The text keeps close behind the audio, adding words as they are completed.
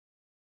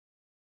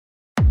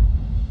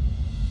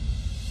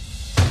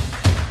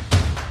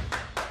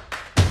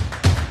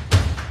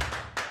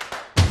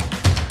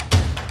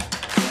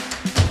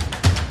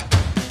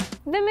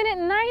The minute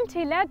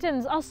 90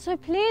 legends are so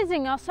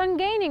pleasing us on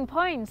gaining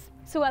points.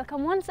 So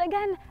welcome once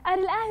again at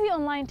الأهلي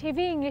Online TV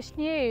English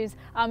News.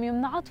 I'm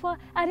Youmna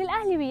at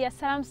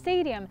الأهلوية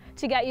Stadium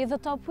to get you the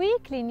top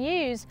weekly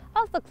news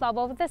of the club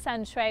of the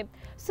century.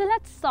 So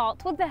let's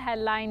start with the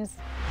headlines.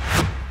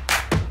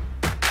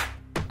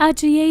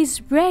 Ajaye's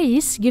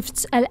brace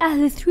gifts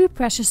الأهلي 3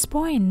 precious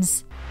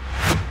points.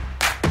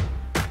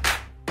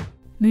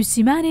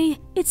 Musimani,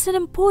 it's an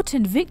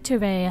important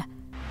victory.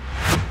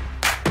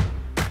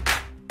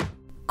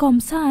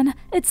 Komsan,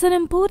 it's an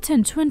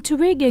important one to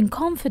regain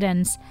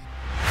confidence.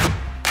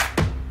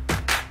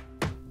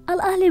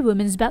 Al-Ahly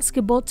women's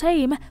basketball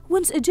team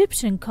wins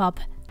Egyptian Cup.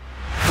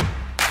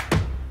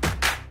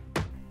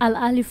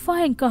 Al-Ahly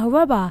flying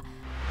Kahraba.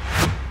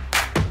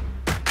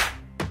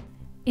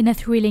 In a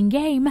thrilling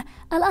game,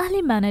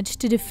 Al-Ahly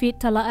managed to defeat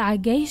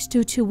Tala'a Geish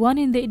 2-1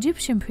 in the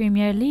Egyptian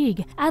Premier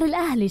League at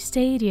Al-Ahly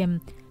Stadium.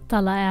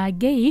 Tala'a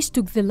Geish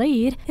took the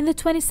lead in the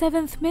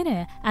 27th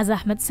minute as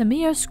Ahmed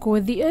Samir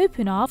scored the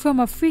opener from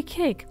a free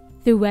kick.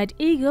 The Red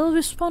Eagles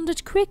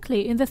responded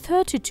quickly in the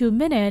 32nd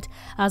minute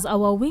as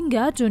our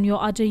winger Junior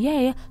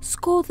Ajaye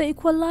scored the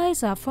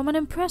equalizer from an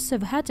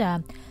impressive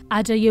header.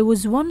 Ajaye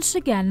was once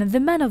again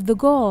the man of the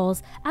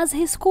goals as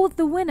he scored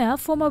the winner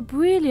from a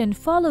brilliant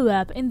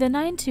follow-up in the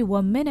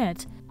 91st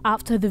minute.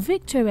 After the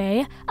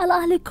victory,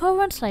 Al-Ahly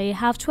currently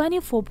have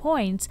 24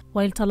 points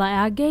while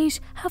Tala'a Geish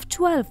have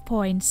 12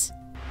 points.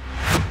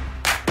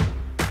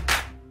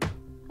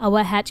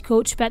 Our head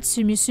coach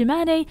Batsumi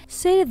Sumane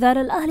said that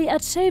Al-Ahly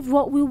achieved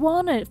what we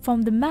wanted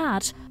from the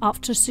match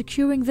after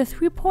securing the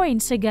 3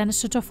 points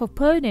against a tough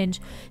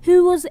opponent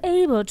who was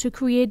able to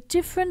create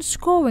different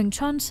scoring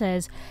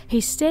chances.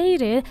 He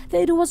stated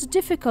that it was a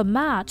difficult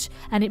match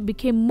and it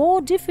became more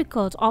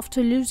difficult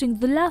after losing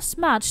the last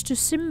match to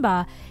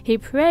Simba. He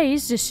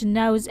praised the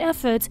Shinao's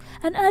effort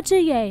and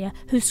Ajaye,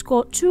 who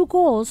scored 2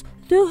 goals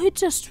though he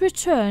just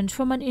returned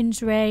from an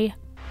injury.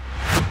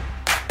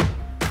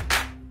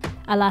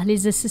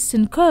 Al-Ahly's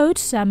assistant coach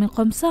Sami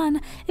Komsan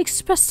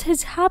expressed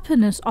his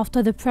happiness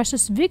after the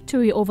precious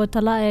victory over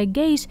Tala'a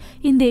Geish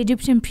in the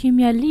Egyptian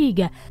Premier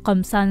League.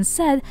 Komsan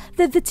said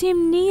that the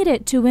team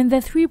needed to win the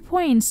 3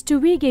 points to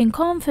regain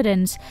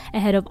confidence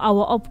ahead of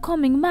our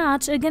upcoming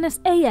match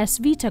against AS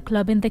Vita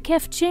Club in the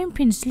CAF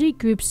Champions League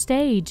group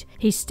stage.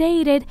 He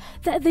stated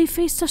that they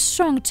faced a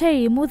strong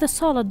team with a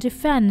solid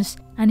defense,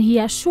 and he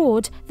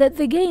assured that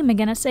the game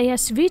against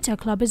AS Vita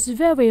Club is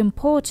very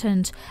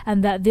important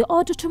and that they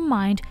are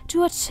determined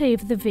to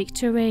achieve the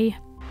victory.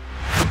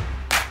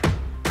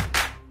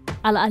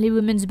 Al-Ahly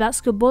women's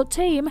basketball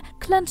team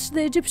clinched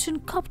the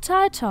Egyptian Cup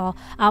title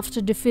after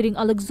defeating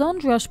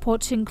Alexandria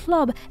Sporting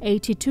Club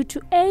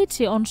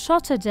 82-80 on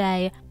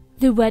Saturday.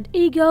 The Red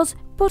Eagles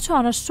put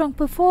on a strong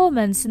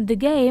performance in the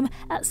game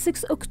at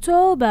 6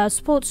 October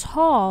Sports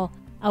Hall.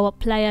 Our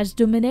players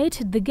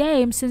dominated the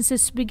game since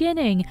its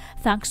beginning,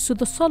 thanks to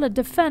the solid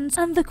defense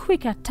and the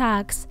quick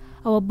attacks.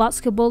 Our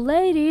basketball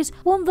ladies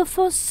won the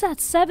first set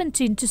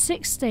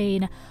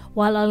 17-16,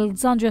 while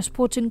Alexandria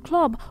Sporting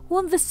Club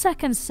won the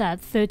second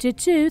set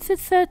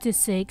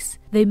 32-36.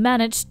 They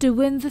managed to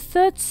win the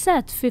third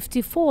set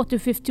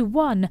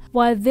 54-51,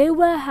 while they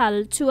were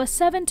held to a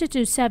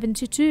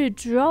 72-72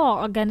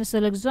 draw against the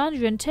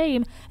Alexandrian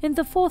team in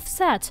the fourth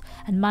set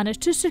and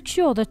managed to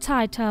secure the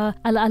title.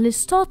 Al-Ahly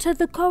started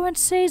the current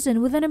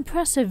season with an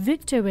impressive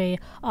victory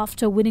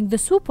after winning the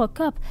Super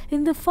Cup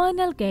in the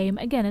final game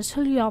against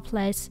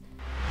Heliopolis.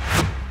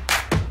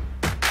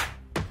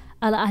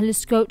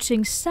 Al-Ahly's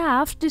coaching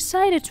staff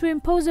decided to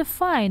impose a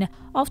fine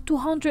of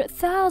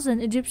 200,000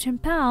 Egyptian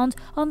pounds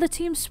on the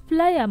team's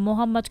player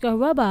Mohamed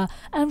Kahraba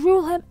and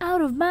rule him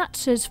out of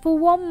matches for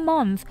 1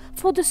 month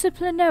for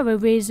disciplinary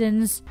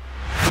reasons.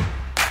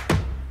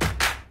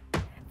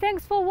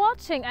 Thanks for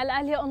watching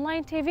Al-Ahly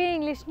Online TV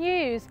English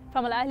News.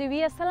 From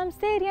الأهلوية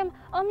Stadium,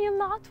 I'm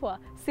Youmna.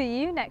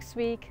 See you next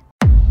week.